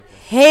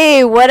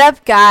Hey, what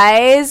up,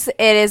 guys? It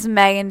is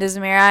Megan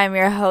Desmira. I'm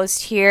your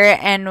host here,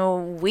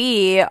 and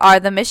we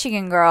are the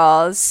Michigan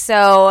Girls.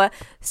 So,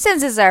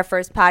 since this is our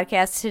first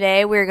podcast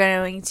today, we're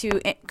going to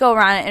go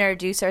around and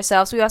introduce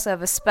ourselves. We also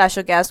have a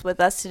special guest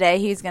with us today.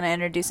 He's going to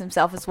introduce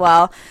himself as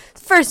well.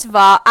 First of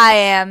all, I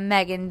am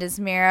Megan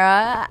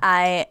Desmira.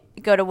 I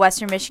go to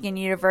Western Michigan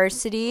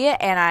University,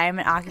 and I'm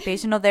an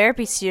occupational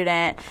therapy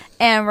student.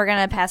 And we're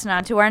going to pass it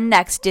on to our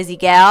next Dizzy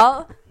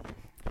gal.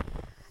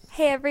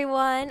 Hey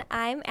everyone,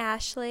 I'm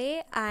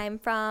Ashley. I'm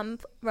from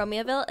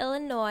Romeoville,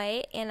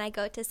 Illinois, and I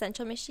go to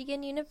Central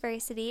Michigan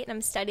University, and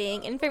I'm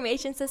studying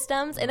information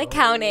systems and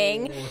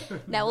accounting.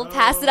 Now we'll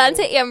pass it on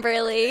to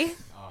Amberly.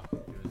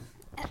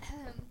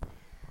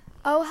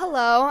 Oh,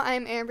 hello.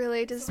 I'm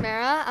Amberly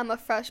Desmera. I'm a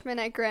freshman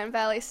at Grand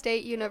Valley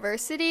State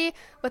University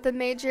with a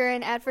major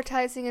in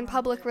advertising and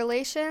public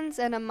relations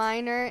and a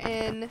minor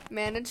in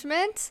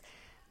management.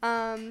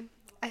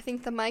 I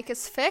think the mic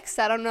is fixed.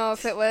 I don't know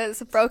if it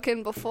was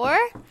broken before.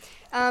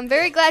 I'm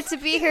very glad to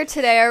be here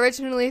today.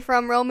 Originally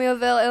from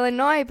Romeoville,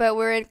 Illinois, but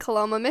we're in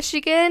Coloma,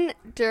 Michigan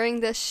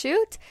during this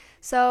shoot.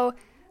 So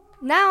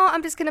now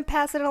I'm just going to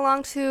pass it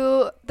along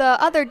to the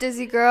other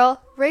Dizzy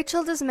girl,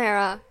 Rachel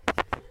Desmera.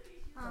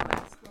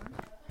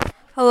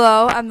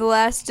 Hello, I'm the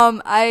last.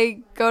 I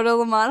go to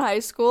Lamont High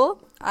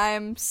School.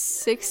 I'm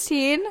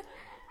 16,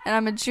 and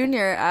I'm a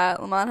junior at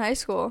Lamont High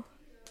School.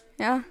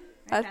 Yeah,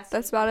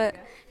 that's about it.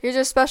 Here's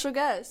our special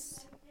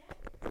guest.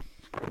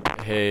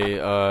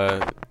 Hey,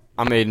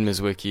 I'm Aiden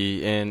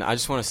Mizwicki, and I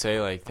just want to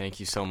say,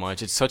 thank you so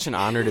much. It's such an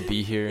honor to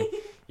be here.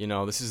 You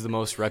know, this is the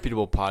most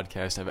reputable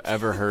podcast I've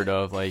ever heard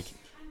of.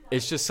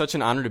 It's just such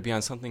an honor to be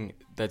on something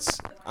that's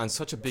on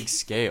such a big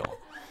scale.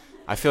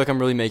 I feel like I'm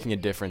really making a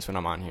difference when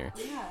I'm on here.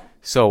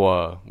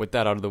 So, with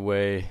that out of the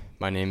way,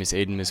 my name is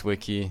Aiden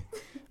Mizwicki.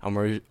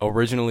 I'm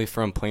originally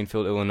from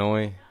Plainfield,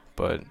 Illinois,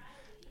 but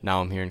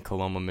now I'm here in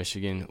Coloma,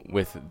 Michigan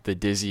with the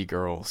Dizzy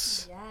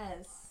Girls.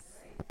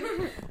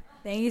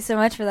 Thank you so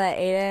much for that,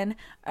 Aiden.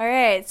 All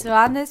right, so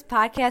on this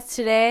podcast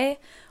today,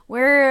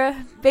 we're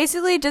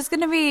basically just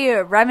going to be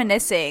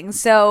reminiscing.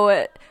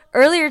 So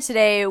earlier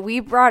today,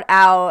 we brought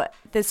out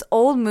this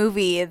old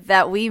movie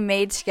that we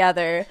made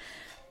together.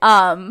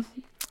 And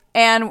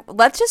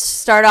let's just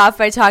start off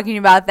by talking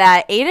about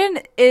that.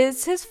 Aiden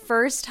is his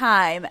first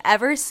time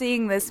ever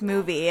seeing this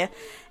movie.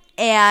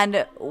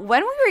 And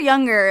when we were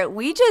younger,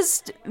 we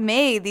just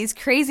made these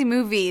crazy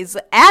movies.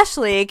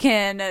 Ashley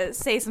can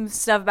say some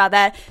stuff about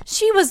that.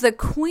 She was the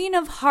Queen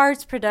of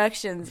Hearts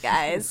Productions,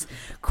 guys.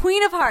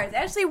 Queen of Hearts.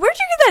 Ashley, where'd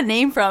you get that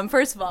name from,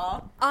 first of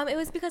all? It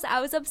was because I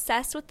was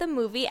obsessed with the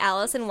movie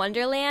Alice in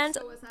Wonderland.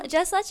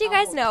 Just to let you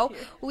guys know,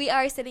 we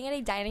are sitting at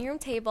a dining room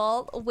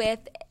table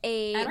with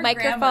a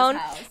microphone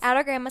at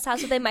our grandma's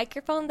house with a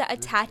microphone that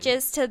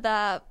attaches to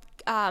the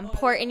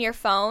port in your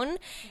phone,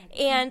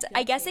 and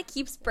I guess it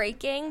keeps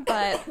breaking,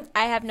 but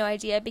I have no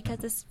idea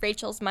because it's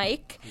Rachel's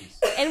mic,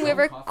 and we're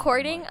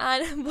recording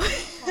on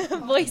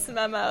voice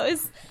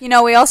memos. You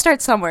know, we all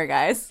start somewhere,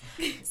 guys.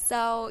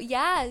 So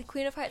yeah,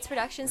 Queen of Hearts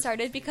production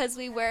started because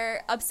we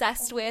were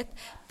obsessed with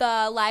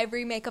the live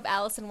remake of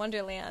Alice in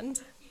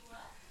Wonderland.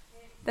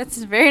 That's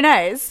very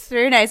nice.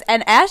 Very nice.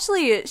 And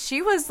Ashley,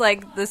 she was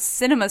like the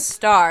cinema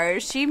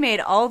star. She made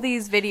all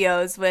these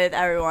videos with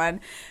everyone.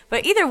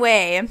 But either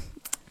way,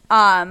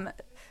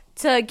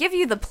 to give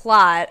you the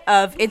plot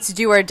of It's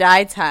Do or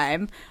Die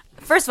Time,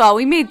 first of all,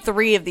 we made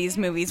 3 of these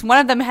movies. One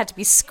of them had to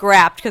be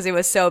scrapped because it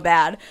was so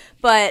bad.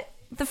 But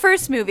the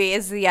first movie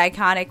is the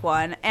iconic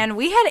one. And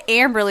we had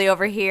Amberly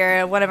over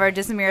here, one of our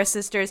Dismira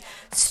sisters,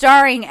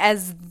 starring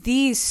as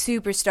the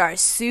superstar,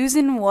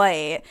 Susan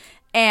White.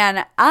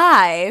 And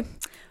I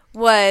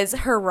was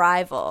her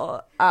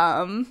rival,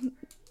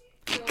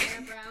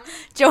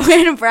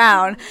 Joanna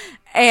Brown.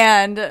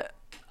 And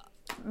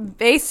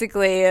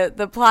basically,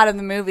 the plot of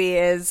the movie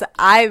is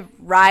I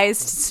rise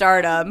to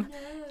stardom,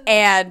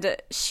 and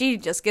she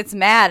just gets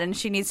mad, and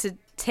she needs to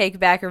take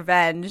back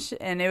revenge,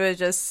 and it was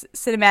just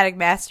cinematic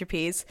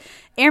masterpiece.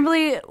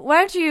 Amberly, why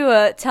don't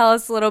you tell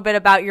us a little bit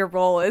about your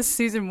role as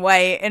Susan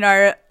White in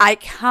our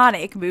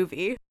iconic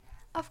movie?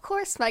 Of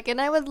course, Megan.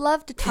 I would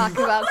love to talk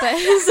about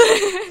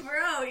this.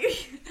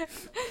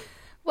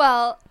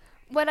 Well,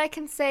 what I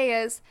can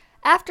say is,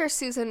 after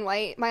Susan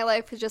White, my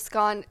life has just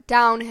gone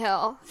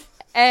downhill.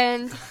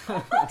 And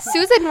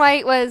Susan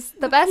White was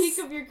the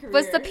best,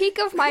 was the peak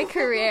of my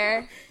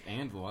career.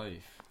 And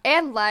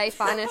life,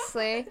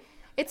 honestly.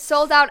 It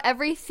sold out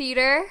every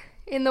theater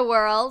in the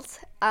world.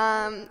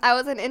 I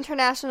was an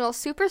international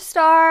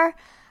superstar.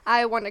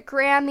 I won a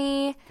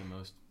Grammy.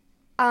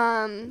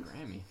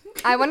 Grammy?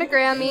 I won a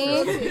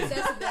Grammy.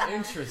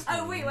 Interesting.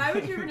 Oh, wait, why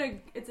would you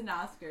even it's an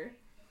Oscar?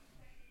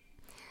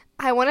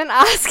 I won an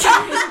Oscar.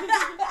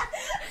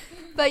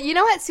 But you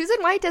know what? Susan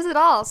White does it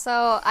all.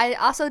 So I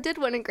also did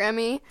win a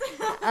Grammy.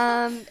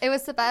 It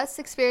was the best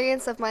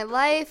experience of my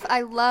life.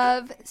 I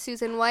love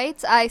Susan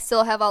White. I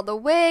still have all the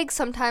wigs.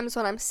 Sometimes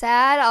when I'm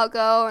sad, I'll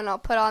go and I'll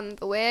put on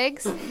the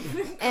wigs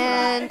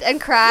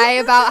and cry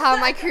about how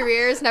my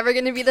career is never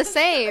going to be the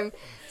same.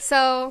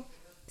 So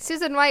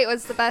Susan White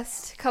was the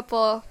best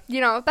couple,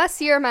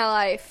 best year of my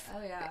life.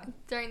 Oh, yeah.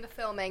 During the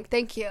filming.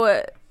 Thank you.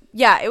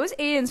 Yeah, it was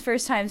Aiden's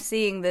first time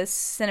seeing this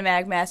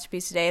cinematic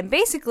masterpiece today. And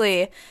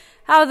basically,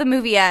 how the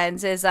movie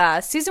ends is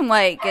Susan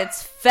White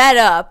gets fed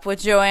up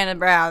with Joanna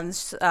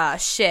Brown's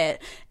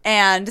shit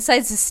and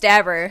decides to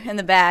stab her in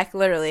the back,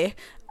 literally,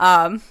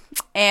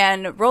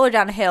 and roll her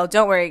down a hill.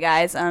 Don't worry,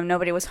 guys.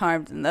 Nobody was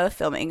harmed in the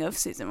filming of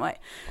Susan White.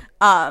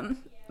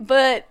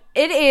 But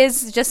it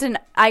is just an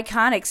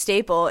iconic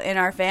staple in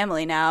our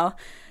family now.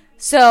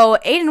 So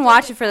Aiden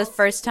watched it for the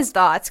first time. His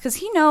thoughts, because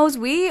he knows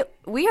we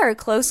are a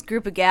close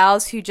group of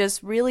gals who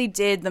just really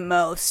did the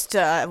most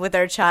with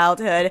our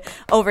childhood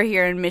over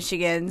here in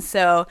Michigan.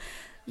 So,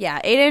 yeah,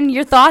 Aiden,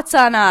 your thoughts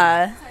on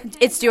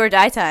It's Do or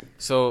Die Time?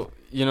 So,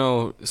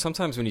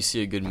 sometimes when you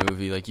see a good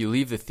movie, like you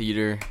leave the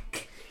theater,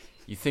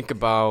 you think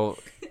about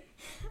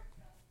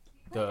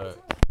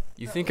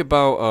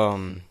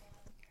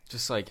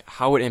just like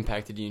how it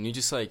impacted you, and you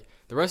just like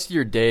the rest of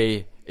your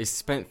day is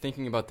spent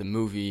thinking about the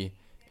movie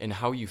and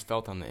how you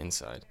felt on the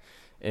inside.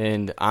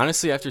 And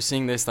honestly, after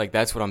seeing this, like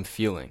that's what I'm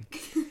feeling.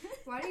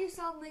 Why do you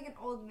sound like an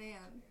old man?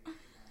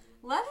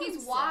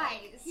 He's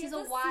wise. He's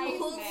a wise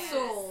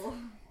soul.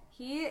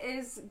 He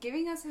is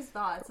giving us his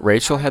thoughts.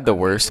 Rachel had the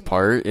worst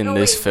part in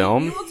this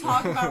film. We will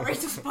talk about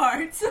Rachel's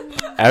parts.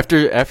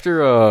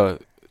 After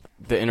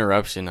the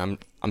interruption, I'm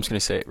just gonna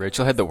say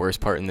Rachel had the worst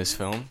part in this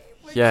film.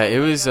 Yeah, it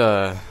was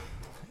a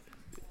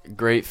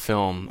great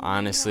film.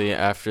 Honestly,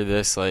 after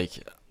this,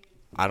 like,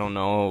 I don't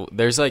know.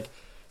 There's like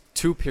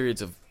 2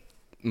 periods of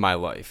my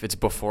life. It's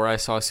before I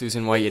saw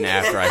Susan White and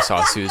after I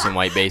saw Susan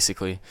White,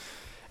 basically.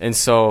 And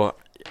so,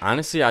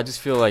 honestly, I just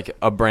feel like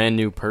a brand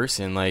new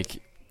person.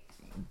 Like,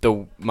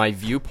 my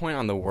viewpoint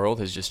on the world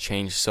has just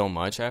changed so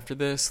much after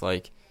this.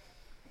 Like,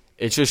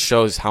 it just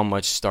shows how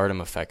much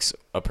stardom affects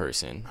a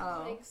person.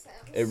 Oh.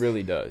 It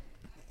really does.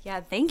 Yeah,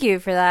 thank you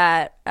for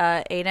that,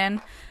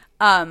 Aiden.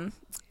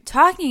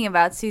 Talking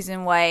about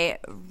Susan White,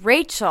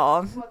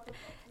 Rachel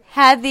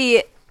had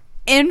the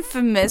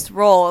infamous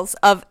roles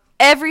of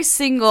every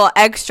single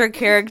extra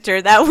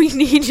character that we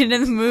needed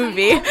in the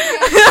movie. We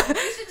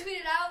should tweet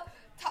it out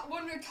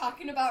when we're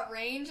talking about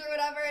range or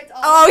whatever. It's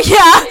all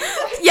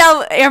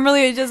Yeah,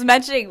 Emily was just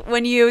mentioning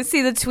when you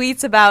see the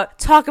tweets about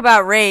talk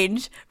about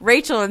range,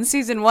 Rachel and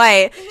Susan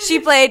White, she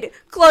played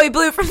Chloe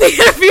Blue from the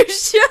interview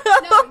show. No,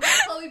 not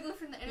Chloe Blue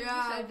from the interview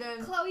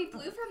show. Chloe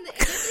Blue from the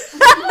interview show.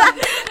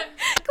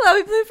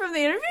 Chloe Blue from the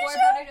interview Or show?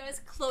 better known as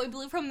Chloe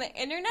Blue from the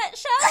internet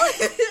show.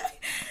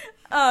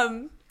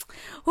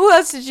 Who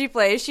else did she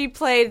play? She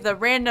played the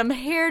random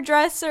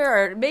hairdresser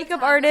or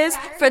makeup artist,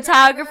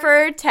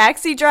 photographer,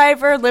 taxi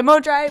driver, limo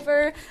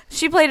driver.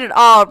 She played it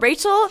all.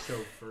 Rachel,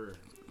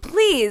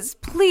 please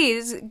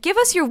give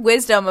us your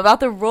wisdom about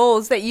the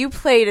roles that you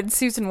played in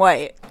Susan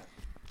White.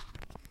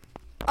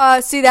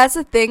 See, that's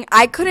the thing.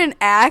 I couldn't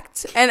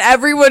act, and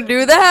everyone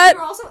knew that.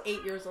 You're also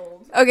 8 years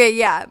old. Okay,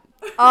 yeah.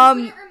 I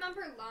couldn't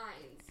remember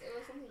lines. It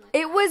was something like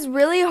It was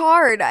really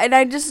hard, and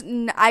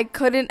I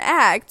couldn't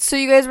act. So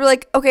you guys were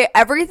like, okay,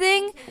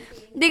 everything?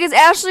 Because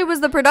Ashley was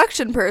the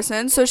production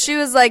person, so she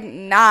was like,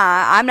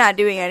 nah, I'm not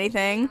doing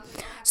anything.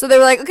 So they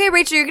were like, okay,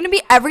 Rachel, you're going to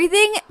be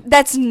everything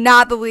that's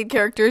not the lead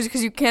characters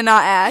because you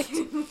cannot act.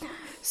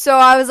 So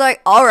I was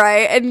like, all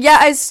right. And yeah,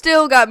 I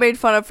still got made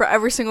fun of for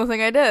every single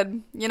thing I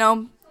did.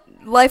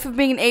 Life of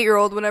being an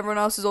 8-year-old when everyone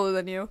else is older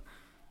than you.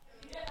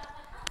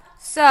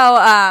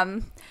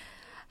 So,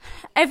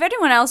 if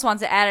anyone else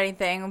wants to add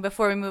anything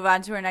before we move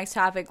on to our next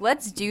topic,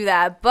 let's do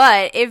that.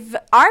 But if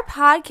our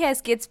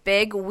podcast gets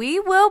big, we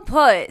will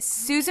put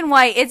Susan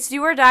White, It's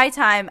Do or Die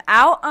Time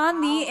out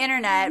on the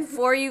internet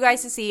for you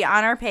guys to see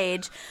on our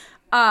page.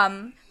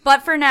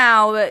 But for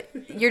now,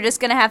 you're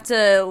just going to have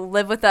to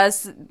live with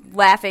us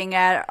laughing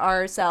at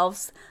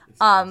ourselves.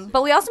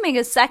 But we also made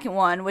a second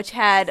one, which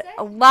had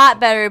a lot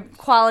better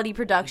quality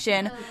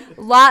production,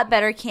 a lot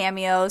better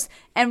cameos,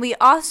 and we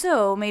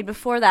also made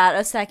before that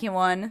a second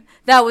one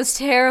that was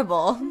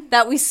terrible,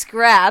 that we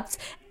scrapped.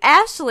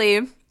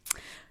 Ashley,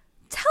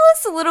 tell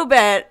us a little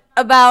bit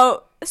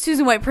about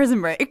Susan White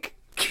Prison Break.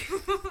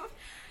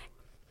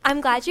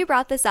 I'm glad you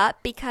brought this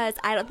up because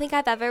I don't think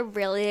I've ever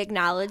really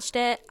acknowledged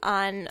it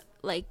on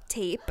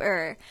tape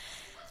or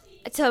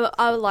to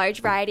a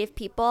large variety of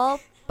people.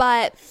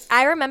 But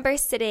I remember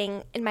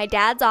sitting in my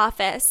dad's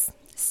office,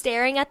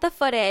 staring at the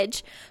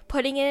footage,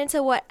 putting it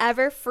into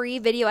whatever free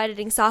video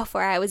editing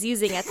software I was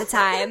using at the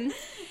time,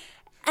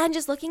 and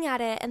just looking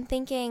at it and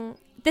thinking,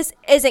 this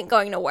isn't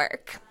going to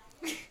work.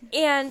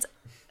 And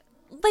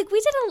we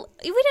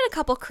did a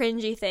couple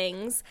cringy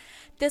things.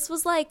 This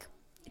was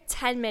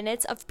 10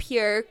 minutes of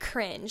pure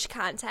cringe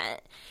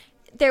content.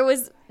 There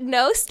was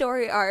no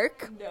story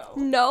arc,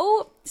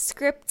 no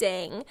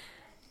scripting.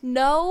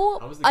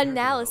 No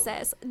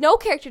analysis. No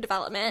character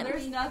development.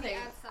 There's nothing.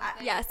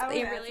 Yes,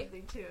 I really.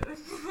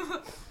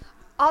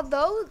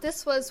 Although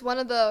this was one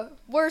of the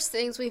worst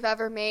things we've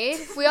ever made,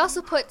 we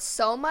also put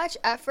so much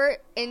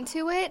effort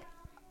into it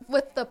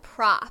with the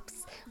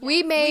props.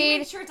 We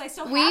made shirts. I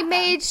still have we them.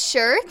 made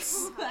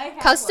shirts, I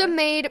have custom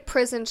made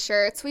prison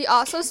shirts. We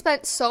also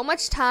spent so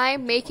much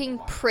time making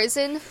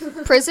prison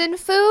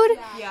food.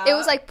 Yeah. It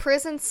was like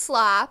prison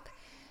slop,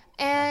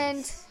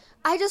 and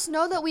I just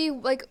know that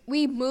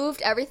we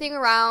moved everything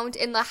around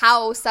in the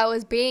house that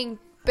was being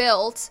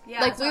built.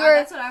 Yeah, like so we were.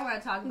 that's what I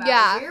want to talk about.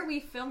 Yeah. Where we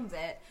filmed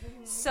it.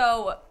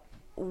 So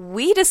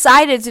we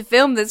decided to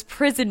film this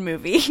prison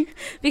movie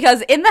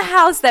because in the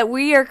house that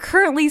we are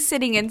currently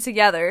sitting in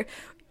together,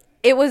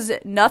 it was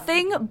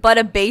nothing but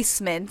a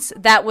basement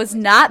that was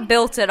not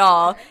built at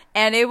all,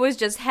 and it was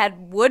just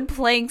had wood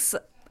planks,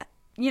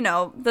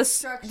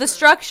 the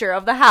structure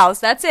of the house.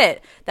 That's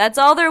it. That's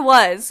all there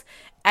was.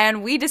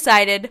 And we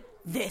decided,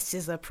 this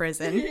is a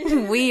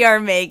prison. We are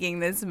making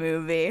this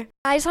movie.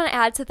 I just want to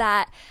add to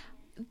that.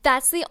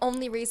 That's the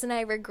only reason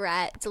I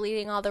regret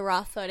deleting all the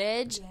raw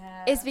footage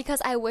is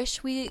because I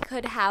wish we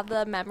could have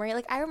the memory.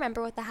 Like, I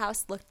remember what the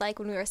house looked like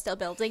when we were still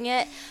building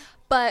it,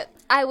 but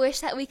I wish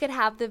that we could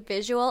have the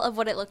visual of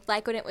what it looked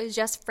like when it was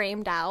just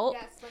framed out.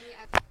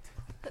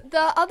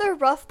 The other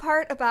rough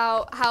part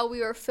about how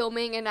we were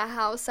filming in a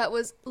house that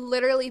was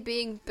literally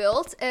being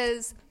built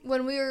is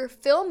when we were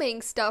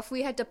filming stuff,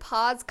 we had to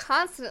pause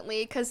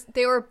constantly because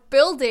they were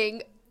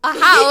building a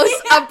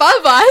house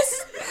above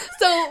us.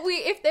 So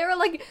if they were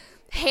like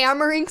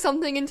hammering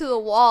something into the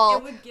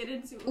wall,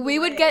 we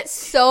would get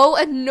so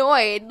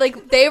annoyed.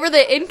 Like, they were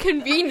the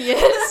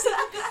inconvenience.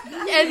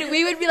 And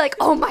we would be like,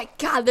 oh my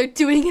God, they're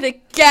doing it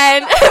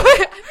again. In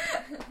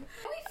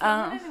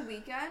a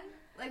weekend?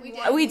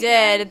 Like We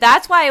did.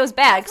 That's why it was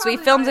bad, because we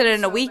filmed it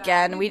in a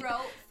weekend. We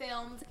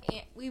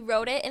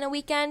wrote it in a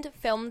weekend,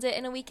 filmed it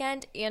in a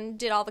weekend, and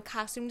did all the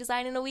costume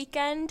design in a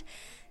weekend.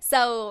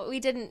 So we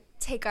didn't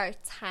take our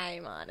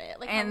time on it.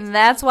 And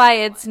that's why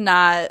it's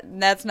not.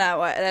 That's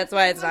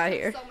why it's not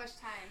here. So much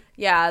time.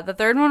 Yeah, the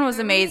third one was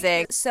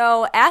amazing.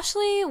 So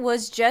Ashley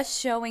was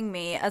just showing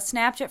me a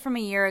Snapchat from a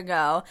year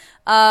ago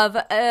of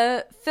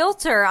a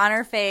filter on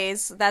her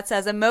face that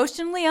says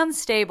emotionally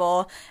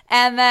unstable,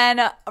 and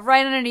then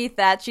right underneath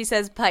that she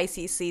says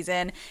Pisces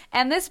season.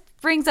 And this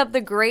brings up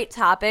the great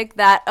topic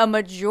that a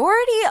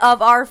majority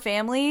of our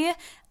family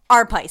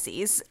are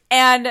Pisces.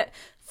 And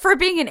for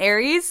being an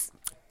Aries,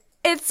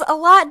 it's a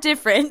lot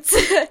different,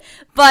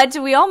 but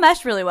we all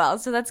mesh really well,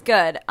 so that's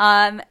good.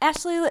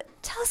 Ashley,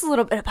 tell us a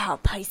little bit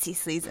about Pisces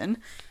season.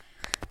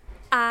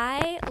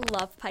 I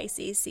love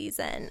Pisces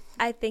season.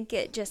 I think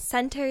it just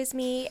centers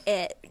me.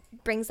 It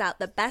brings out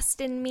the best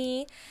in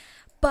me.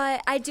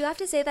 But I do have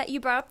to say that you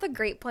brought up a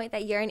great point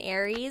that you're an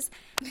Aries,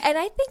 and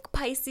I think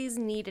Pisces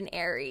need an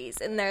Aries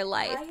in their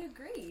life. I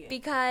agree.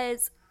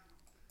 Because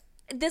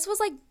this was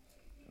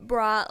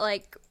brought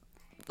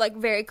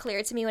very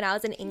clear to me when I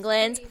was in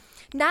England.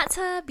 Not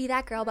to be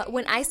that girl, but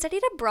when I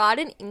studied abroad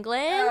in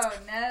England,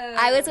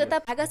 I was with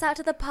I goes out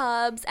to the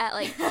pubs at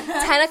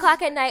 10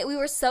 o'clock at night. We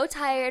were so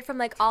tired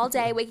from all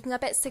day, waking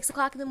up at 6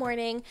 o'clock in the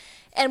morning,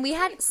 and we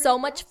had so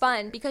much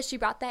fun because she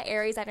brought that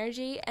Aries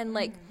energy. And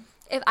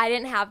if I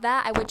didn't have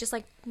that, I would just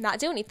not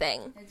do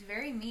anything. It's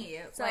very me.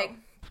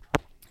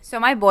 So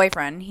my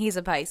boyfriend, he's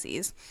a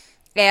Pisces,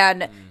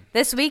 and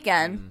this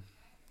weekend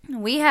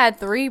we had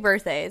 3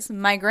 birthdays.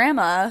 My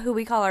grandma, who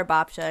we call our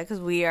babcia because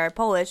we are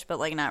Polish, but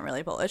not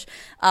really Polish.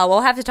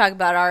 We'll have to talk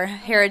about our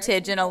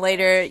heritage in a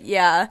later,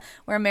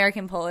 we're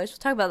American Polish. We'll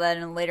talk about that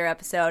in a later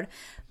episode.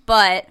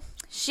 But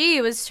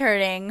she was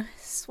turning,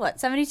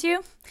 72?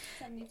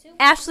 72.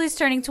 Ashley's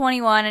turning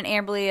 21 and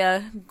Amberly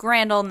a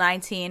grand old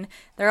 19.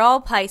 They're all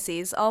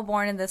Pisces, all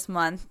born in this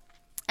month.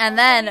 And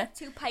then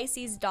 2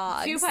 Pisces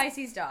dogs. 2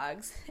 Pisces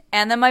dogs.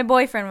 And then my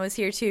boyfriend was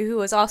here too, who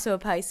was also a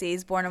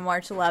Pisces, born on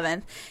March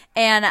 11th.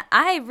 And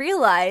I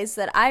realized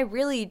that I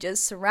really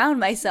just surround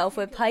myself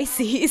with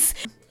Pisces.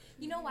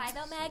 You know why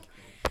though, Meg?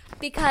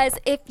 Because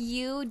if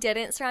you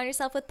didn't surround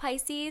yourself with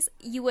Pisces,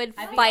 you would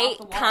fight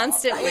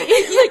constantly.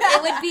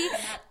 It would be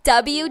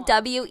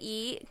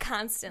WWE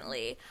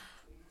constantly.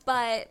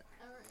 But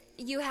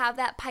you have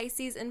that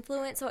Pisces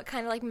influence, so it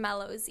kind of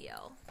mellows you.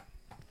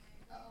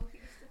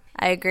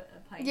 I agree.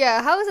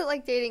 Yeah, how is it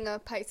like dating a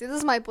Pisces? This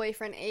is my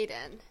boyfriend,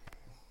 Aiden.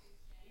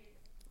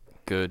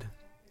 Good.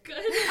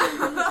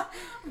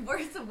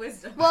 Words of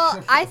wisdom.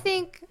 Well, I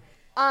think,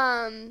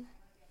 I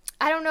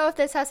don't know if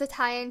this has to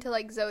tie into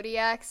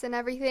zodiacs and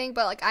everything,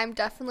 but I'm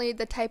definitely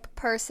the type of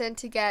person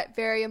to get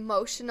very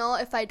emotional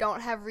if I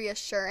don't have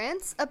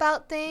reassurance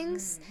about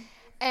things.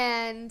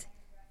 And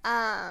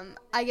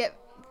I get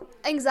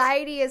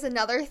anxiety is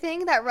another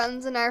thing that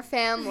runs in our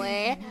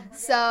family.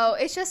 So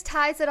it just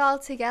ties it all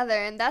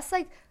together, and that's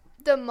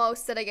the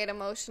most that I get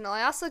emotional.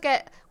 I also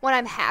get, when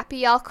I'm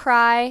happy, I'll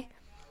cry.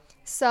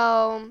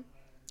 So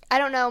I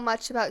don't know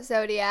much about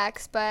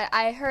zodiacs, but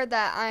I heard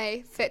that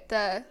I fit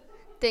the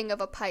thing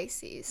of a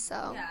Pisces.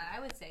 So yeah, I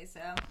would say so.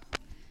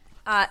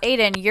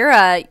 Aiden,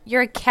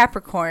 you're a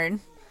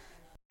Capricorn.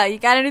 You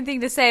got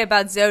anything to say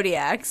about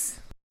zodiacs?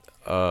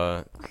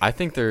 I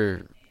think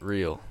they're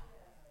real.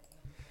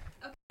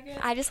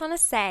 I just want to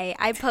say,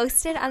 I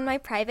posted on my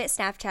private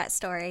Snapchat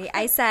story,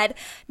 I said,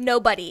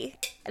 nobody,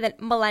 and then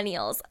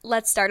millennials,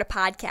 let's start a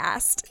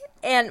podcast.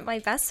 And my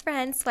best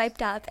friend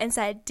swiped up and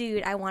said,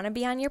 dude, I want to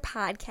be on your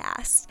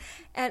podcast.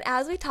 And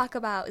as we talk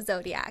about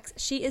zodiacs,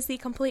 she is the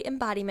complete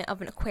embodiment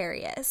of an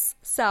Aquarius.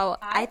 So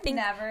I think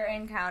never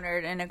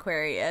encountered an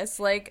Aquarius.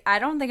 Like, I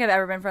don't think I've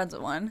ever been friends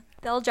with one.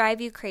 they'll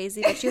drive you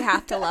crazy, but you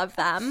have to love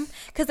them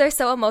because they're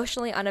so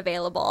emotionally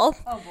unavailable.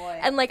 Oh, boy.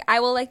 And, like, I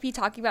will, like, be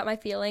talking about my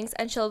feelings,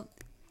 and she'll,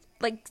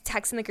 like,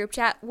 text in the group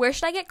chat, where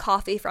should I get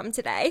coffee from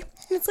today?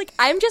 And it's like,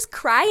 I'm just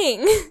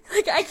crying.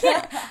 Like, I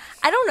can't,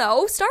 I don't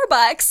know,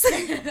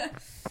 Starbucks.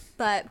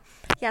 But,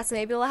 yeah, so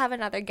maybe we'll have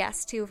another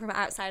guest, too, from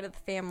outside of the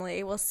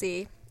family. We'll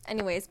see.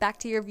 Anyways, back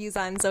to your views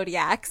on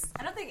zodiacs.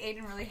 I don't think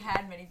Aiden really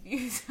had many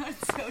views on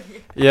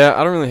Zodiac. Yeah,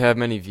 I don't really have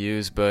many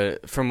views,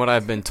 but from what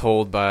I've been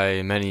told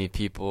by many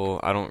people,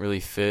 I don't really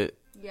fit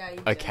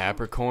a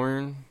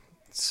Capricorn.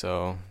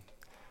 So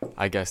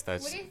I guess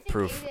that's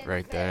proof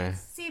right there.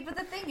 See, but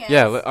the thing is...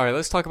 Yeah, all right,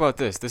 let's talk about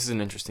this. This is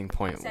an interesting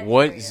point.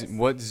 Sagittarius.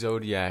 What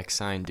zodiac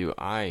sign do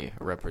I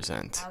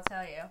represent? I'll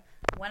tell you.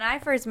 When I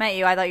first met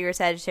you, I thought you were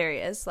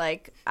Sagittarius.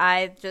 Like,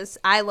 I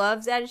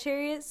love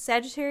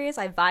Sagittarius.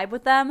 I vibe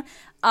with them.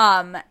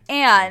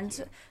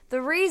 And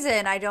the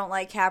reason I don't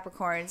like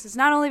Capricorns is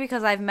not only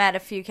because I've met a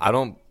few... I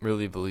don't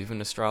really believe in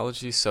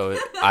astrology, so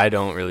I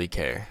don't really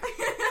care.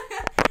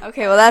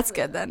 Okay, well, that's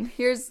good then.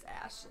 Here's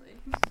Ashley.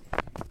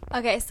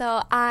 Okay,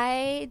 so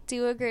I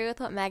do agree with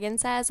what Megan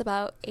says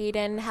about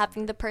Aiden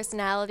having the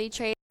personality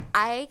trait.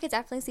 I could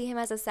definitely see him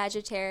as a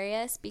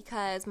Sagittarius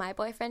because my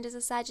boyfriend is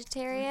a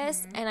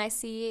Sagittarius, and I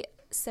see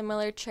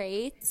similar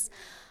traits.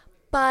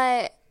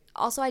 But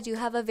also I do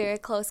have a very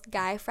close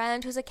guy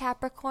friend who's a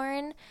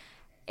Capricorn,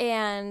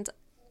 and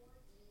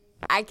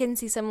I can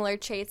see similar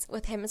traits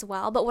with him as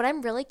well. But what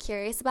I'm really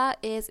curious about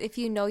is if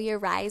you know your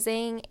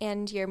rising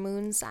and your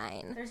moon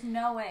sign. There's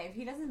no way. If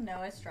he doesn't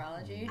know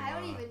astrology... I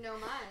don't even know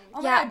mine.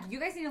 Oh Yeah. my God, you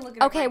guys need to look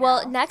at it Okay, right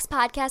well, now. next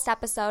podcast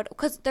episode,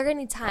 because they're going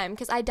to need time,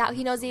 because I doubt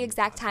he knows the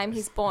exact time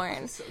he's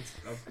born.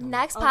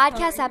 Next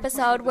podcast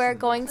episode, we're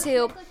going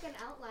to...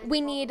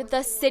 We need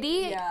the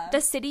city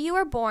you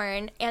were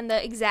born, and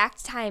the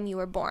exact time you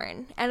were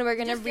born, and we're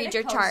gonna read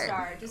your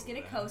chart. Just get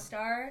a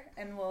co-star,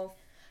 and we'll...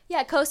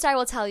 Yeah, CoStar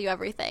will tell you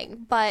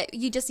everything, but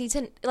you just need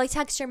to like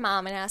text your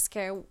mom and ask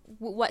her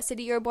what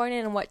city you were born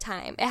in and what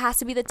time. It has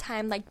to be the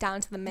time like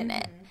down to the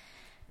minute.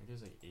 It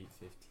was like 8:15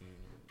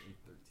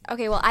 or 8:13.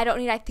 Okay, well I don't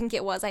need. I think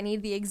it was. I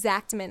need the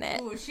exact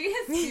minute. Ooh, she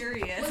is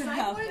serious Was I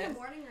about born in the this.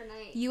 morning or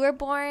night? You were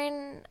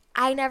born.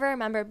 I never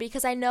remember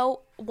because I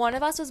know one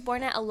of us was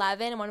born at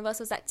 11 and one of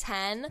us was at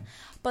 10,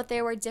 but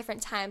there were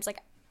different times. Like,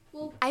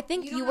 Well, I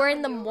think don't you know were when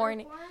in the you were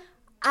morning. born?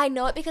 I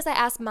know it because I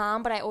asked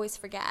mom, but I always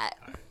forget.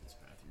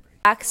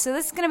 So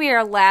this is going to be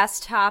our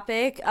last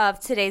topic of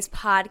today's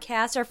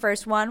podcast, our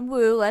first one.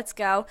 Woo, let's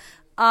go.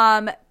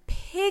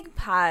 Pig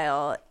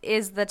pile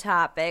is the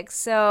topic.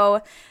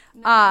 So,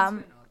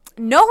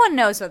 no one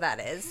knows what that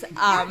is.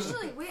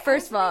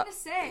 First of all,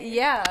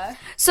 yeah.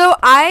 So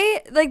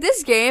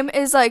this game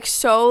is like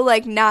so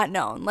like not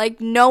known. Like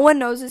no one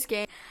knows this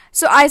game.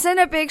 So I sent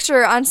a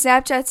picture on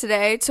Snapchat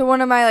today to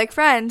one of my like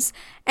friends,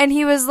 and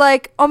he was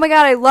like, "Oh my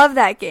God, I love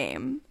that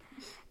game."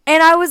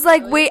 And I was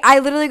like, "Wait," I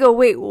literally go,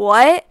 "Wait,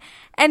 what?"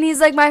 And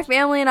he's like, "My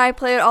family and I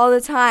play it all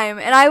the time."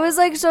 And I was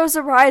like so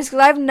surprised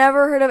because I've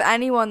never heard of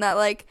anyone that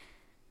like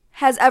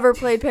has ever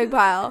played Pig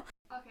Pile.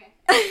 Okay.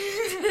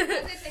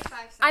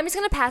 I'm just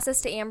going to pass this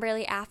to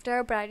Amberly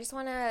after, but I just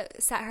want to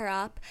set her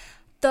up.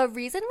 The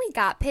reason we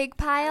got Pig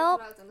Pile,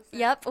 That's what I was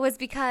gonna say. was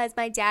because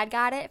my dad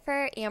got it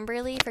for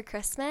Amberly for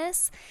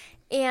Christmas.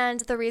 And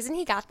the reason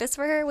he got this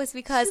for her was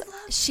because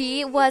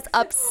she was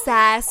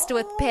obsessed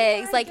with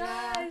pigs. Like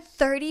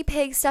 30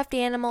 pig stuffed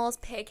animals,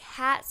 pig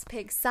hats,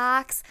 pig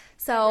socks.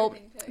 So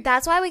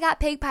that's why we got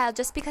Pig Pile,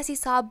 just because he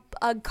saw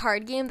a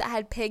card game that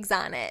had pigs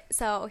on it.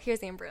 So here's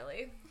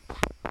Amberly.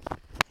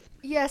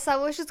 Yes, I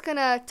was just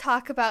gonna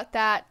talk about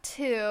that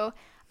too.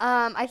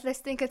 I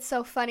just think it's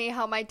so funny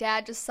how my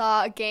dad just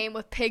saw a game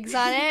with pigs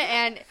on it,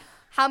 and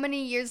how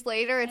many years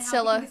later it's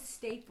still a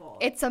staple.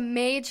 it's a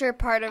major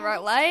part of our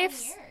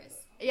lives.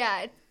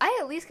 Yeah, I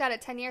at least got it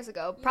 10 years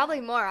ago,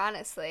 probably more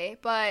honestly.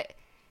 But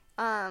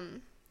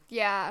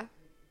yeah,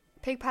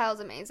 Pig Pile's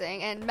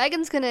amazing, and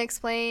Megan's gonna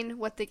explain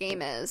what the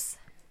game is.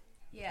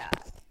 Yeah.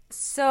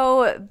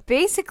 So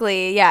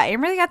basically, yeah,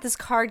 Amber really got this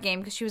card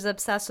game because she was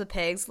obsessed with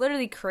pigs,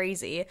 literally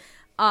crazy.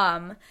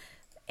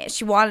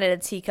 She wanted a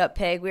teacup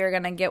pig. We were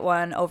gonna get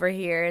one over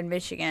here in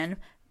Michigan,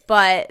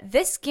 but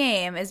this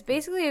game is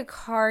basically a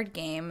card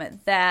game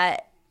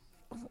that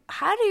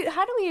how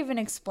do we even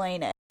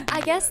explain it?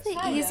 I guess the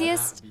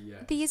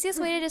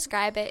easiest way to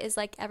describe it is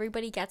like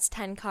everybody gets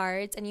 10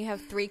 cards and you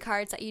have 3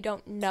 cards that you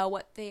don't know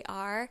what they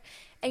are,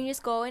 and you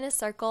just go in a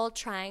circle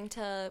trying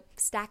to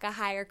stack a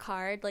higher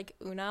card, like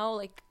Uno,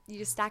 like you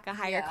just stack a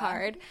higher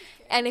card,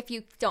 and if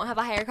you don't have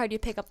a higher card you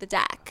pick up the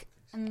deck.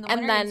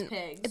 And then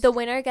the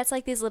winner gets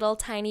like these little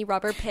tiny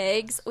rubber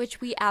pigs,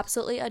 which we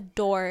absolutely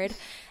adored.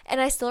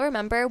 And I still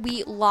remember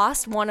we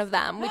lost one of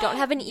them. We don't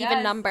have an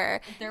even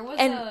number.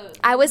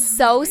 I was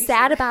so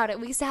sad about it.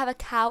 We used to have a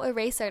cow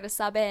eraser to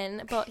sub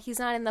in, but he's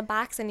not in the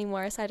box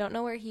anymore, so I don't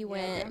know where he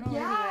went.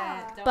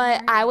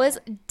 But I was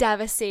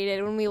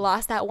devastated when we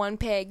lost that one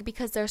pig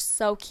because they're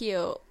so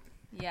cute.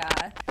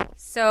 Yeah.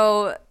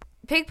 So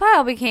pig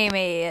pile became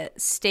a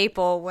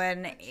staple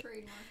when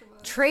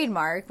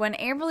trademark when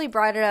Amberly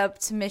brought it up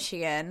to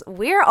Michigan.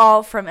 We're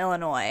all from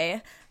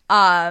Illinois,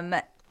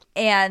 and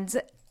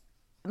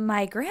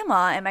my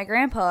grandma and my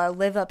grandpa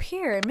live up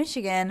here in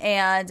Michigan,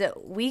 and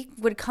we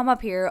would come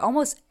up here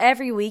almost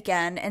every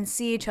weekend and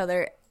see each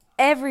other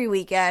every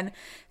weekend,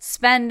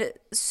 spend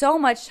so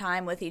much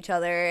time with each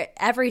other.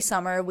 Every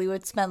summer we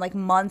would spend like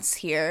months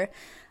here.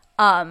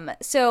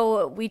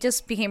 So we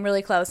just became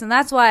really close, and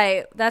that's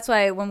why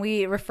when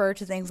we refer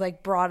to things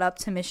like brought up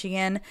to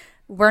Michigan,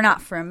 we're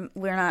not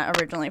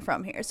originally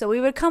from here. So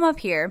we would come up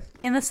here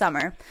in the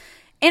summer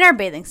in our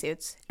bathing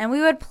suits, and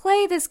we would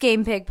play this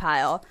game pig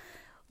pile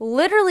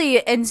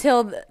literally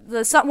until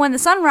the sun, when the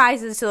sun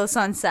rises till the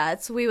sun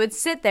sets. We would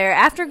sit there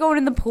after going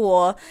in the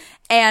pool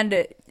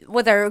and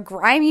with our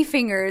grimy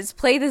fingers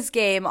play this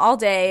game all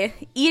day,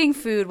 eating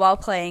food while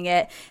playing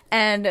it,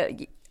 and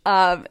it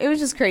was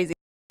just crazy.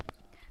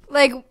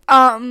 Like,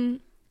 and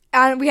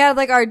we had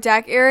like our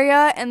deck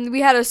area, and we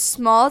had a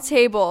small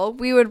table.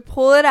 We would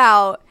pull it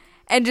out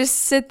and just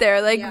sit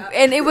there, like,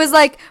 and it was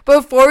like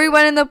before we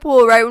went in the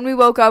pool, right when we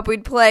woke up,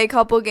 we'd play a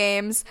couple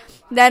games,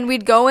 then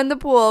we'd go in the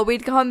pool,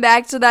 we'd come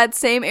back to that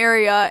same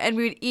area, and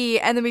we'd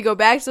eat, and then we'd go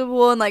back to the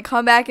pool and like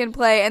come back and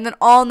play, and then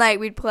all night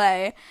we'd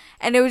play,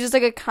 and it was just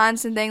like a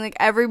constant thing. Like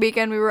every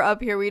weekend we were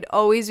up here, we'd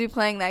always be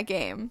playing that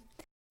game.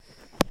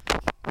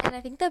 And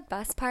I think the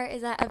best part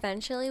is that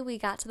eventually we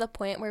got to the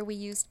point where we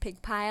used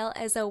pig pile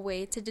as a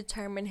way to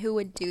determine who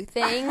would do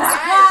things.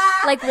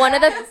 Like one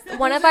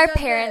of our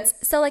parents,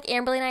 so like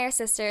Amberly and I are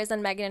sisters,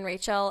 and Megan and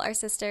Rachel are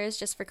sisters,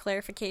 just for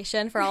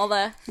clarification for all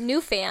the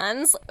new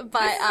fans.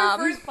 But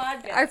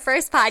our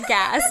first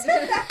podcast.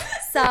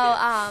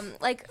 So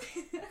like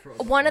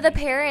one of the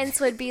parents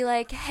would be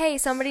like, "Hey,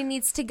 somebody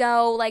needs to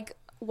go like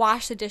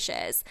wash the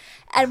dishes,"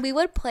 and we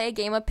would play a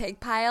game of pig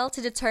pile to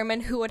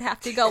determine who would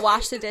have to go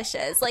wash the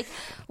dishes. Like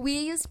we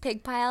used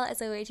pig pile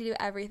as a way to do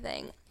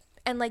everything,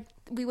 and like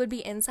we would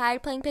be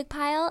inside playing pig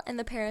pile, and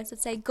the parents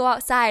would say go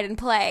outside and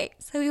play,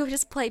 so we would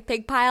just play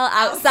pig pile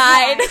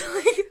outside.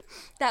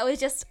 That was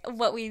just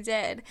what we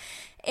did.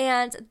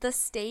 And the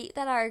state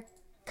that our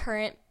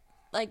current,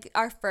 like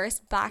our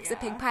first box of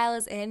pig pile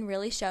is in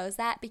really shows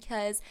that,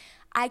 because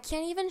I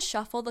can't even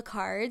shuffle the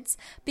cards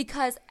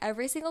because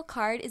every single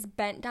card is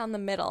bent down the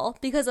middle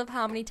because of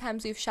how many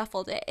times we've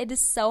shuffled it. It is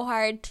so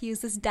hard to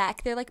use this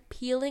deck. They're like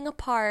peeling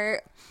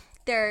apart.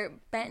 They're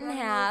bent in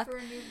half.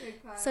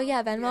 So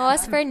yeah, Venmo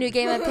us for a new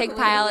game of pig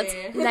pile. It's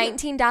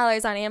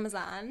 $19 on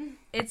Amazon.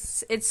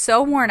 It's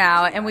so worn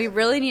out, and we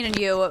really need a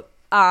new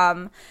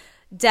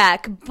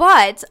deck.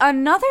 But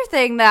another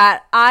thing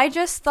that I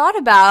just thought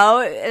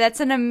about, that's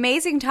an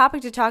amazing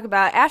topic to talk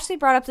about. Ashley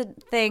brought up the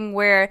thing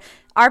where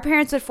our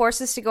parents would force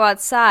us to go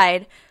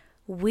outside.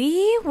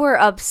 We were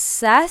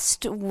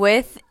obsessed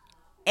with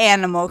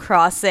Animal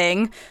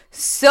Crossing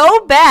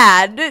so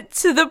bad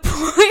to the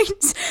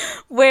point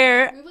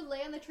where we would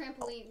lay on the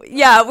trampoline.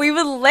 Yeah, we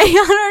would lay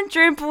on our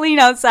trampoline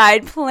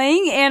outside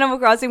playing Animal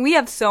Crossing. We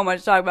have so much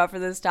to talk about for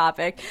this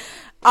topic.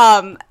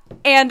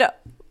 And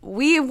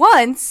we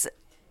once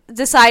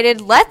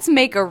decided, let's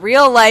make a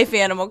real life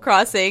Animal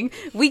Crossing.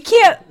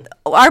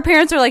 Our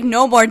parents are like,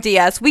 no more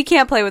DS. We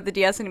can't play with the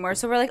DS anymore.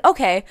 So we're like,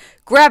 okay,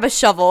 grab a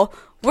shovel.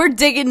 We're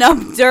digging up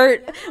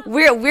dirt.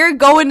 We're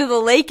going to the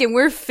lake and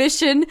we're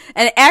fishing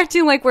and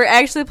acting like we're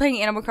actually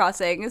playing Animal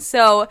Crossing.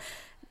 So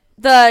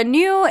the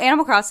new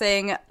Animal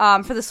Crossing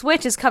for the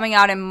Switch is coming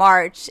out in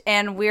March,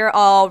 and we're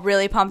all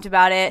really pumped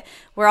about it.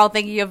 We're all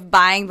thinking of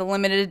buying the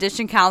limited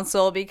edition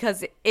console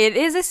because it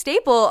is a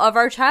staple of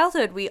our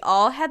childhood. We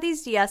all had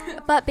these DS.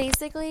 But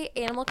basically,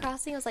 Animal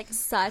Crossing was like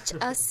such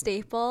a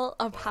staple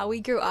of how we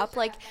grew up.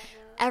 Like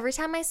every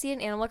time I see an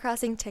Animal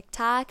Crossing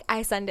TikTok,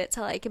 I send it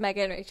to like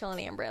Megan, Rachel,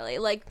 and Amberly.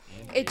 Like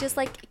it just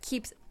like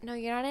keeps. No,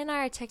 you're not in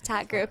our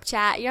TikTok group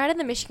chat. You're not in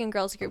the Michigan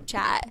Girls group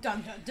chat.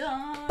 Dun, dun,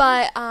 dun.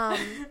 But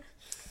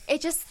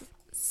it's just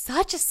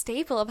such a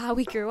staple of how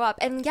we grew up.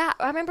 And yeah,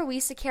 I remember we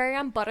used to carry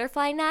on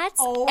butterfly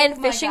nets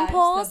and fishing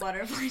poles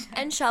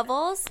and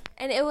shovels,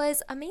 and it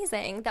was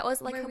amazing. That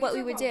was like what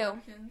we would do.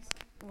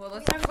 Well,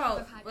 let's talk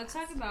about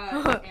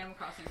Animal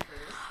Crossing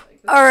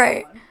first. All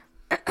right.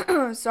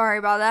 Sorry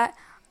about that.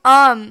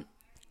 I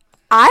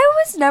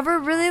was never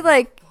really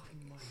like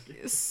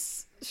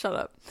shut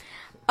up.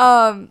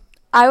 I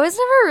was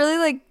never really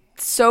like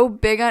so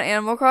big on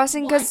Animal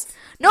Crossing because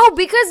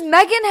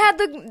Megan had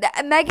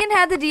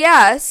the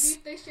DS.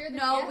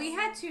 No, we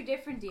had two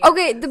different DS.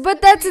 Okay,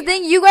 but that's the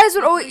thing. You guys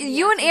would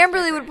you and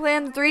Amberly would play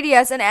on the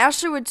 3DS, and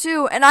Ashley would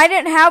too, and I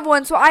didn't have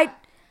one, so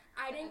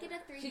I didn't get a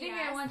 3DS. She didn't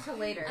get one until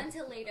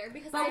later.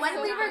 Because But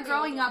when we were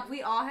growing up,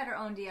 we all had our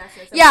own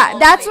DSs. Yeah,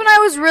 that's when I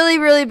was really,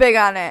 really big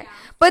on it.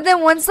 But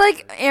then once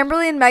like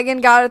Amberly and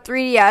Megan got a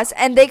 3DS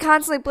and they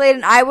constantly played,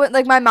 and I would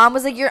like my mom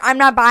was like, I'm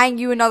not buying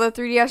you another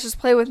 3DS, just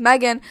play with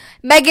Megan.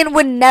 Megan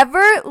would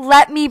never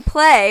let me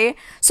play,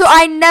 so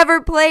I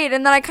never played.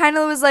 And then I kind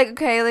of was like,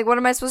 okay, like what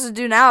am I supposed to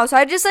do now? So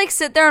I just like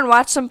sit there and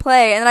watch them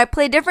play, and then I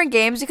play different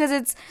games because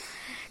it's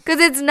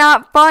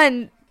not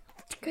fun.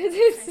 Because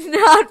it's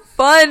not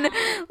fun.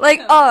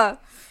 Like,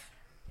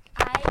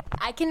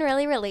 I can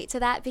really relate to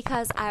that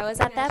because I was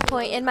at that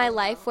point in my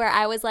life where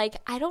I was like,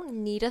 I don't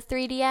need a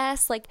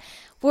 3DS. Like,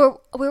 were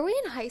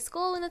we in high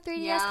school when the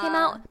 3DS came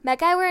out?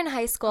 Meg and I were in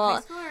high school.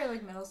 High school or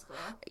like middle school?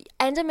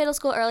 End of middle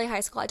school, early high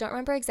school. I don't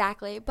remember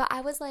exactly. But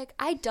I was like,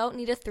 I don't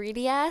need a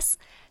 3DS.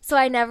 So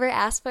I never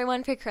asked for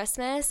one for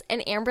Christmas.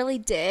 And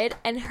Amberly did.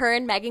 And her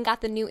and Megan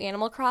got the new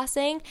Animal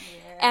Crossing.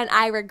 Yeah. And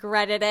I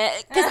regretted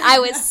it because I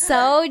was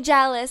so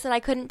jealous that I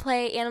couldn't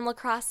play Animal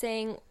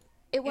Crossing.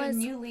 It was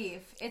New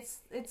Leaf.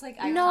 It's like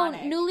iconic. No,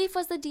 New Leaf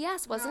was the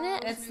DS, wasn't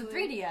it? It's the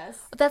 3DS.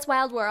 That's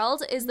Wild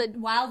World.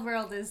 Wild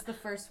World is the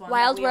first one.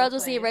 Wild World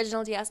was the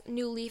original DS.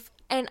 New Leaf,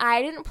 and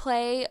I didn't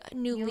play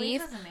New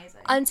Leaf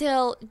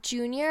until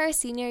junior or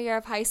senior year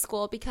of high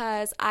school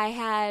because I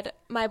had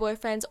my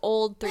boyfriend's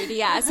old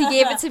 3DS. He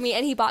gave it to me,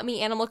 and he bought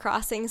me Animal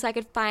Crossing so I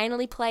could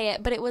finally play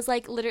it. But it was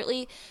like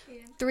literally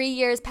 3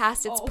 years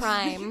past its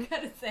prime.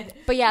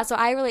 But yeah, so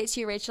I relate to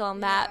you, Rachel, on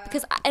that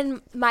because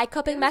and my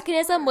coping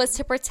mechanism was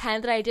to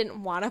pretend that I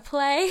didn't want to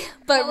play,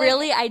 but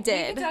really I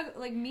did.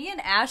 Like me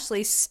and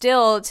Ashley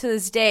still to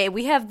this day,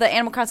 we have the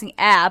Animal Crossing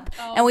app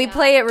and we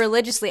play it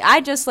religiously. I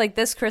just like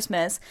this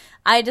Christmas,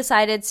 I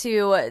decided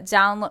to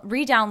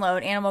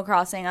re-download Animal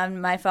Crossing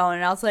on my phone,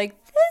 and I was like,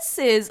 this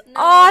is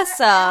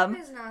awesome. The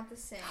app is not the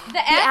same.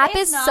 The app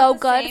is so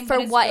good for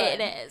what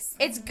it is.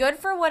 It's good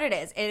for what it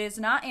is. It is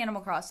not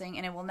Animal Crossing,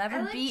 and it will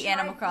never be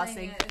Animal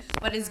Crossing,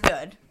 but it's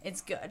good.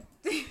 It's good.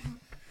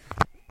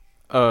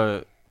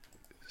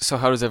 So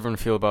how does everyone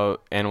feel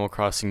about Animal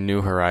Crossing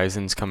New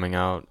Horizons coming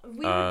out?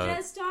 We were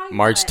just talking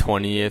March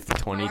about 20th,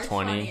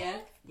 2020.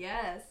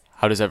 Yes.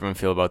 How does everyone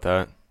feel about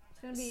that?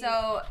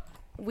 So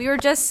we were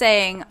just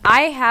saying,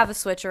 I have a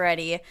Switch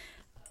already,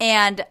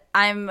 and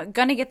I'm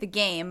going to get the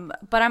game,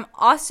 but I'm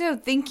also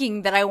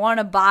thinking that I want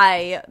to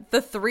buy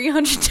the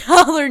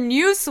 $300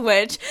 new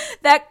Switch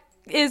that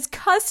is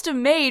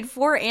custom made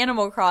for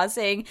Animal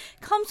Crossing.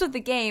 Comes with the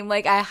game.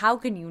 Like, how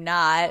can you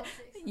not?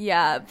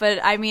 Yeah, but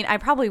I mean, I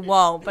probably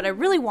won't, but I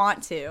really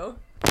want to.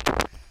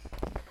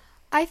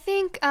 I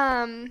think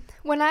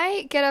when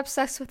I get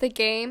obsessed with a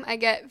game, I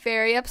get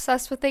very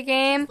obsessed with the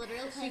game.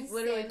 She's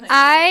literally playing.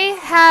 I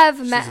have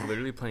She's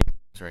literally playing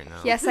right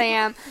now. Yes, I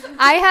am.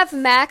 I have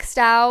maxed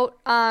out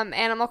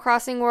Animal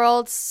Crossing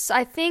Worlds,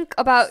 I think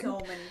about so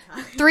many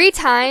times. 3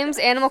 times.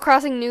 Animal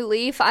Crossing New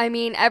Leaf. I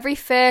mean, every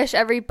fish,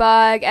 every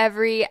bug,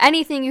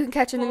 anything you can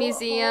catch in the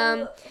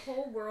museum.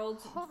 Whole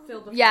world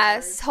filled with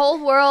Yes,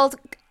 whole world,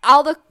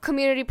 all the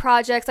community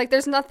projects. Like,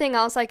 there's nothing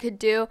else I could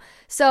do.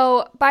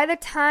 So by the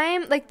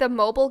time like the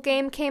mobile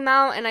game came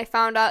out and I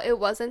found out it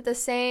wasn't the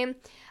same,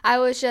 I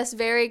was just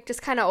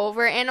kind of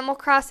over Animal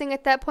Crossing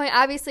at that point.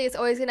 Obviously, it's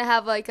always gonna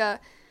have like a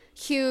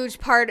huge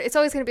part. It's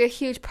always gonna be a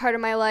huge part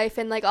of my life,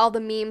 and like all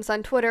the memes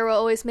on Twitter will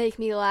always make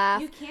me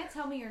laugh. You can't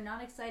tell me you're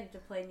not excited to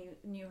play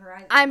New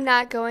Horizons. I'm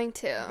not going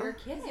to. You're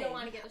kidding.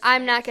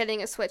 I'm not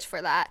getting a Switch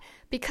for that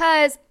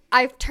because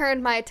I've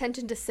turned my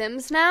attention to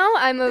Sims now.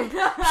 I'm a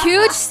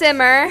huge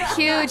simmer,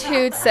 huge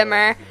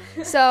simmer.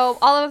 So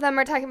all of them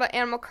are talking about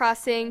Animal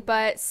Crossing,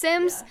 but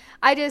Sims,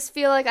 I just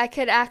feel like I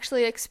could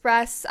actually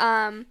express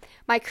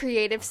my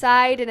creative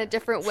side in a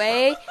different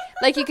way.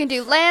 Like, you can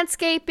do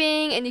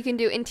landscaping and you can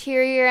do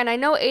interior, and I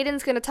know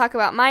Aiden's going to talk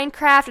about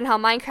Minecraft and how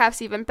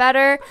Minecraft's even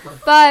better,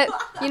 but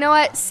you know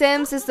what?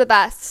 Sims is the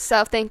best,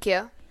 so thank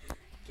you.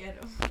 Get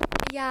him.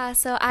 Yeah,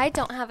 so I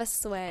don't have a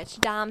Switch.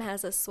 Dom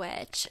has a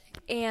Switch.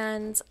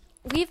 And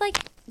we've, like,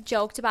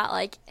 joked about,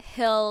 like,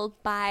 he'll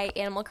buy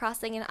Animal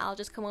Crossing and I'll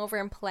just come over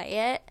and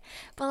play it.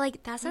 But,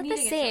 like, that's not the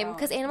same.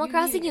 Because Animal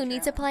Crossing, you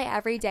need to play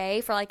every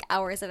day for, like,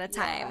 hours at a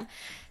time. Yeah.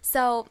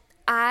 So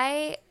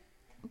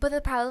but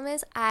the problem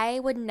is I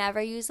would never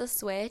use a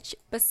Switch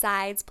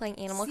besides playing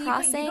Animal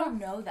Crossing. But you don't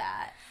know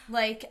that.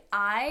 Like,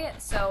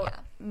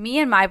 me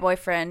and my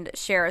boyfriend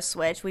share a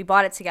Switch. We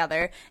bought it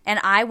together, and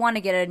I want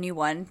to get a new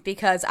one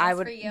because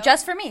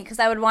just for me, because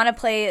I would want to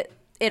play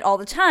it all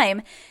the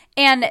time.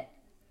 And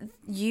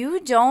you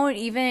don't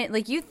even,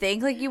 like, you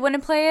think, like, you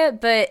wouldn't play it,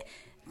 but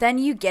then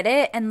you get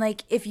it, and,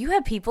 like, if you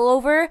have people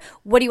over,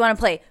 what do you want to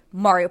play?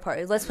 Mario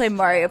Party. Let's play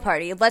Mario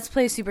Party. Let's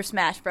play Super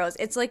Smash Bros.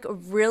 It's, like, a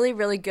really,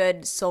 really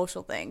good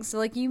social thing. So,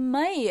 like, you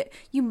might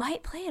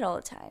play it all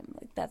the time.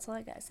 Like, that's all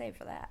I gotta say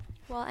for that.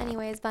 Well,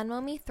 anyways,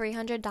 Venmo me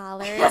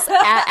 $300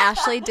 at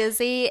Ashley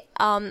Dizzy.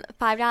 $5,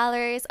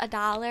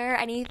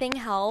 $1, anything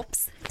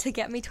helps to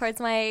get me towards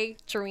my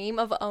dream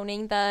of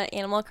owning the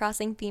Animal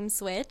Crossing themed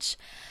Switch.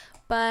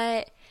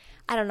 But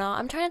I don't know.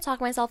 I'm trying to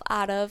talk myself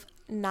out of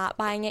not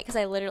buying it because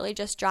I literally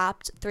just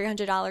dropped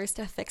 $300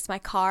 to fix my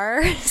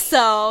car.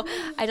 So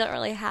I don't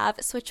really have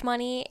Switch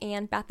money,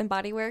 and Bath and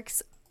Body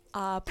Works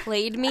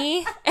played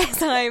me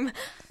as I'm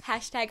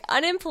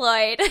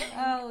 #unemployed.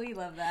 Oh, we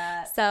love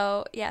that.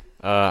 So, yeah.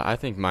 I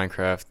think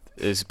Minecraft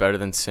is better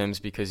than Sims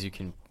because you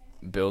can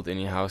build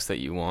any house that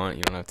you want.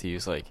 You don't have to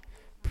use like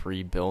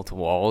pre-built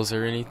walls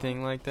or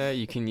anything like that.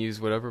 You can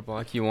use whatever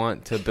block you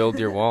want to build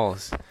your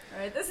walls.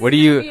 Right, What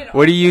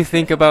do you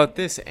think about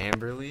this,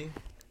 Amberly?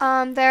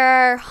 There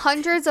are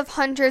hundreds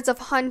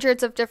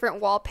of different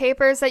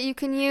wallpapers that you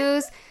can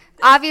use.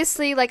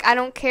 Obviously, like, I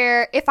don't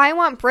care. If I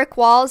want brick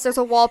walls, there's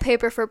a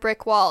wallpaper for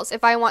brick walls.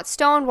 If I want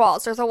stone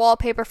walls, there's a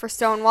wallpaper for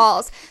stone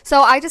walls.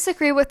 So I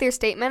disagree with your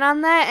statement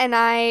on that, and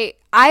I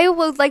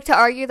would like to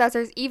argue that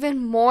there's even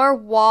more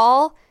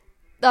walls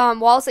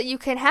that you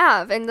can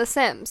have in The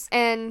Sims.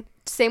 And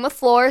same with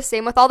floors,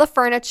 same with all the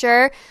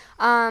furniture,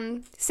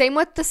 same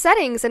with the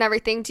settings and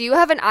everything. Do you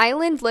have an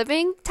island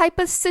living type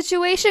of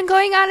situation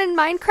going on in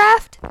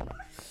Minecraft?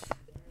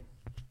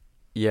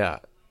 Yeah.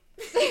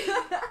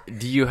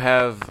 Do you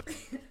have?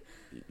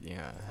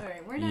 Yeah. All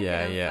right, we're not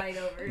gonna fight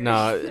over it.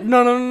 No.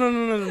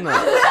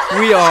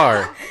 We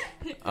are.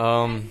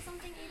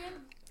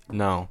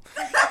 No.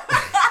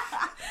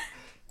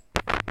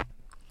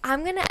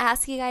 I'm going to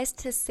ask you guys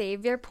to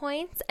save your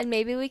points, and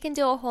maybe we can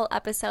do a whole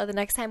episode the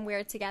next time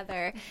we're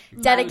together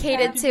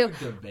dedicated to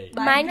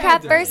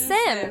Minecraft versus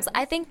Sims.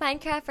 I think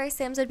Minecraft versus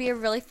Sims would be a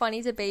really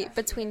funny debate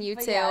between you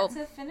two. Yeah,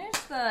 to finish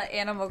the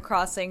Animal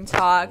Crossing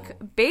talk,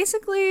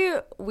 basically,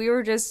 we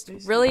were just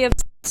really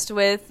obsessed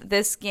with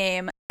this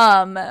game.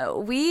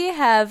 We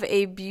had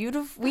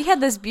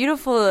this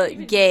beautiful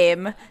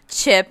game,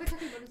 Chip,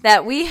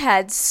 that we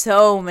had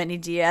so many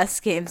DS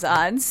games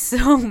on,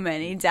 so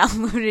many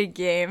downloaded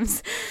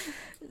games.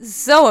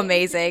 So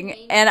amazing.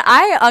 And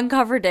I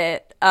uncovered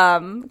it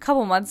a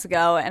couple months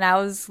ago, and I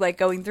was like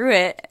going through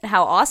it,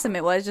 how awesome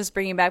it was, just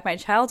bringing back my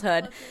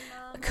childhood.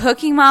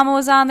 Cooking Mama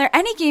was on there.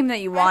 Any game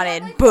that you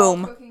wanted,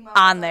 boom,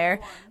 on there.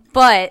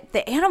 But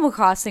the Animal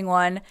Crossing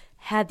one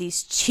had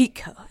these cheat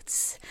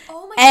codes.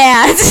 Oh my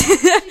and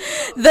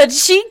the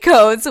cheat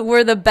codes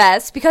were the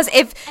best because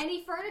if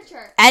any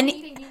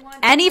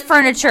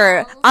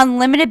furniture,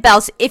 unlimited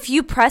bells, if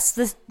you press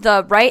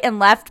the right and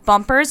left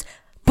bumpers,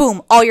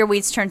 boom, all your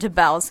weeds turn to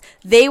bells.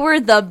 They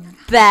were the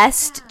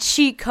best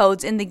cheat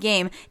codes in the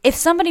game. If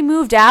somebody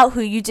moved out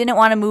who you didn't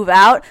want to move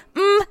out,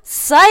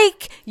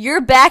 psych, you're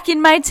back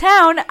in my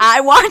town.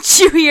 I want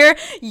you here.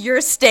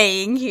 You're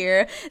staying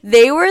here.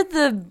 They were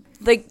the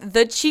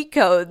cheat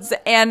codes,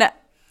 and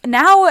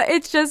now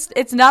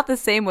it's not the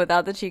same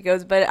without the cheat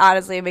codes, but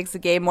honestly it makes the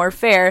game more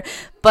fair.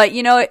 But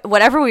you know,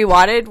 whatever we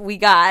wanted, we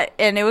got,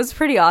 and it was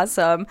pretty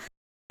awesome.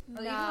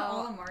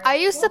 No. I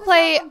used to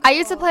play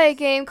a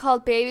game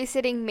called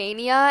Babysitting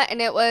Mania,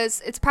 and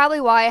it's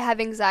probably why I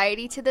have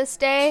anxiety to this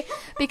day,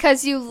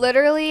 because you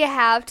literally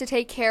have to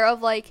take care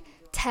of like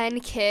 10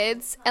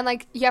 kids, and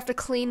like you have to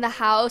clean the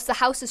house. The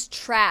house is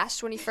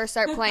trashed when you first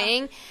start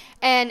playing,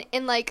 and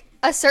in like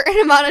a certain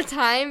amount of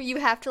time you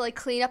have to like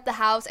clean up the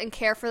house and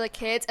care for the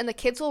kids, and the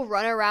kids will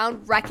run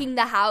around wrecking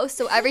the house,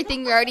 so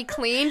everything you already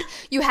cleaned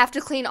you have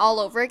to clean all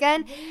over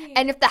again.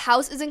 And if the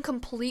house isn't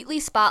completely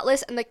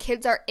spotless and the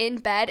kids are in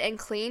bed and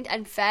cleaned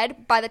and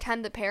fed by the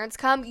time the parents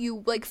come,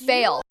 you like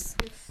fail.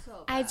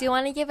 I do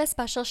want to give a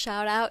special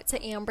shout out to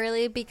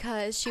Amberly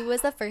because she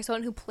was the first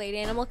one who played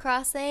Animal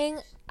Crossing.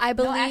 I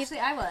believe. No, actually,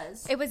 I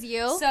was. It was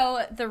you?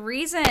 So the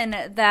reason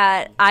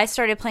that I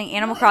started playing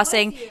Animal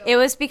Crossing, it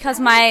was because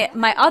my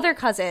other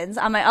cousins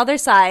on my other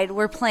side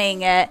were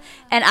playing it,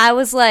 and I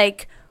was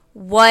like,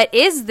 what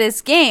is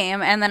this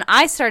game? And then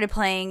I started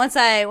playing. Once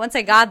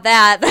I got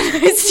that,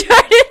 then I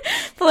started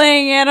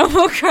playing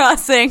Animal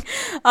Crossing,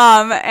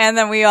 and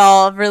then we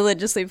all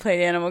religiously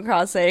played Animal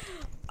Crossing.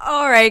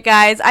 All right,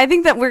 guys. I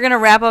think that we're going to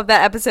wrap up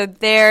that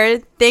episode there.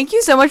 Thank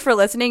you so much for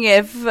listening.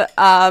 If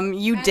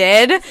you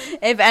did,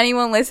 if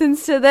anyone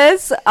listens to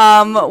this,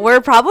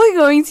 we're probably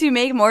going to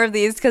make more of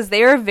these because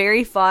they are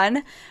very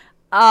fun.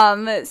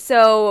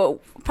 So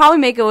probably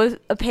make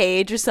a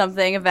page or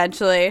something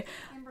eventually.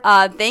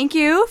 Thank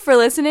you for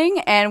listening,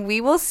 and we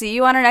will see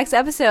you on our next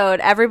episode.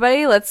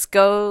 Everybody, let's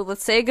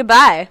say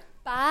goodbye.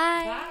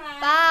 Bye.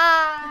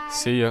 Bye.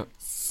 See ya.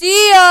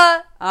 See ya.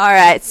 All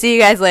right. See you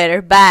guys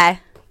later. Bye.